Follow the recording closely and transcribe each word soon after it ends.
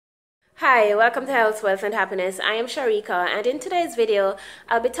Hi, welcome to Health, Wealth and Happiness. I am Sharika, and in today's video,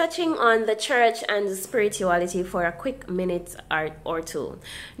 I'll be touching on the church and spirituality for a quick minute or two.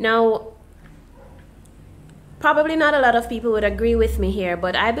 Now, probably not a lot of people would agree with me here,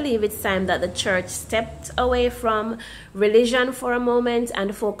 but I believe it's time that the church stepped away from religion for a moment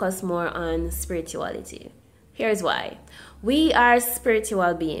and focused more on spirituality. Here's why. We are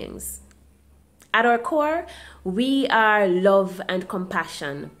spiritual beings. At our core, we are love and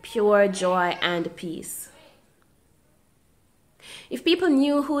compassion, pure joy and peace. If people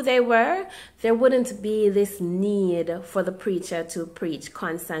knew who they were, there wouldn't be this need for the preacher to preach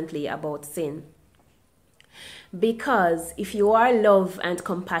constantly about sin. Because if you are love and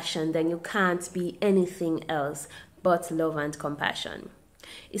compassion, then you can't be anything else but love and compassion.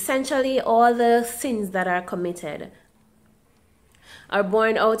 Essentially, all the sins that are committed are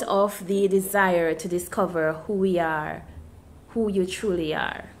born out of the desire to discover who we are, who you truly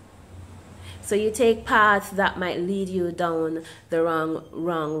are. So you take paths that might lead you down the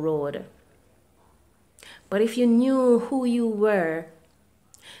wrong road. But if you knew who you were,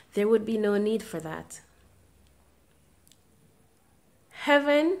 there would be no need for that.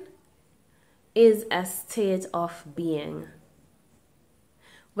 Heaven is a state of being.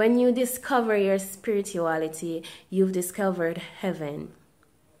 When you discover your spirituality, you've discovered heaven.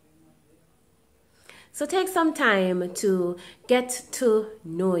 So take some time to get to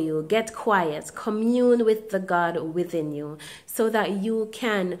know you, get quiet, commune with the God within you so that you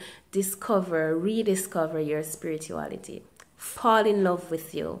can rediscover your spirituality. Fall in love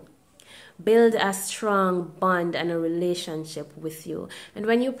with you. Build a strong bond and a relationship with you. And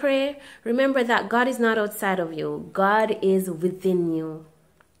when you pray, remember that God is not outside of you. God is within you.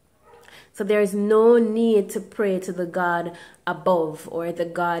 So there is no need to pray to the God above or the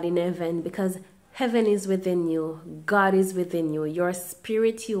God in heaven, because heaven is within you. God is within you. Your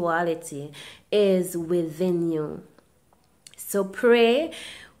spirituality is within you. So pray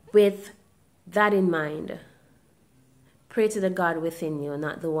with that in mind. Pray to the God within you,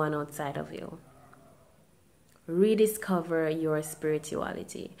 not the one outside of you. Rediscover your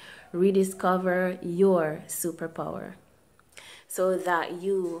spirituality. Rediscover your superpower, so that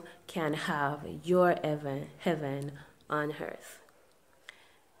you can have your heaven on earth.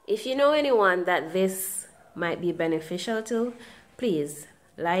 If you know anyone that this might be beneficial to, please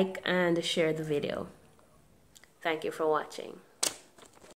like and share the video. Thank you for watching.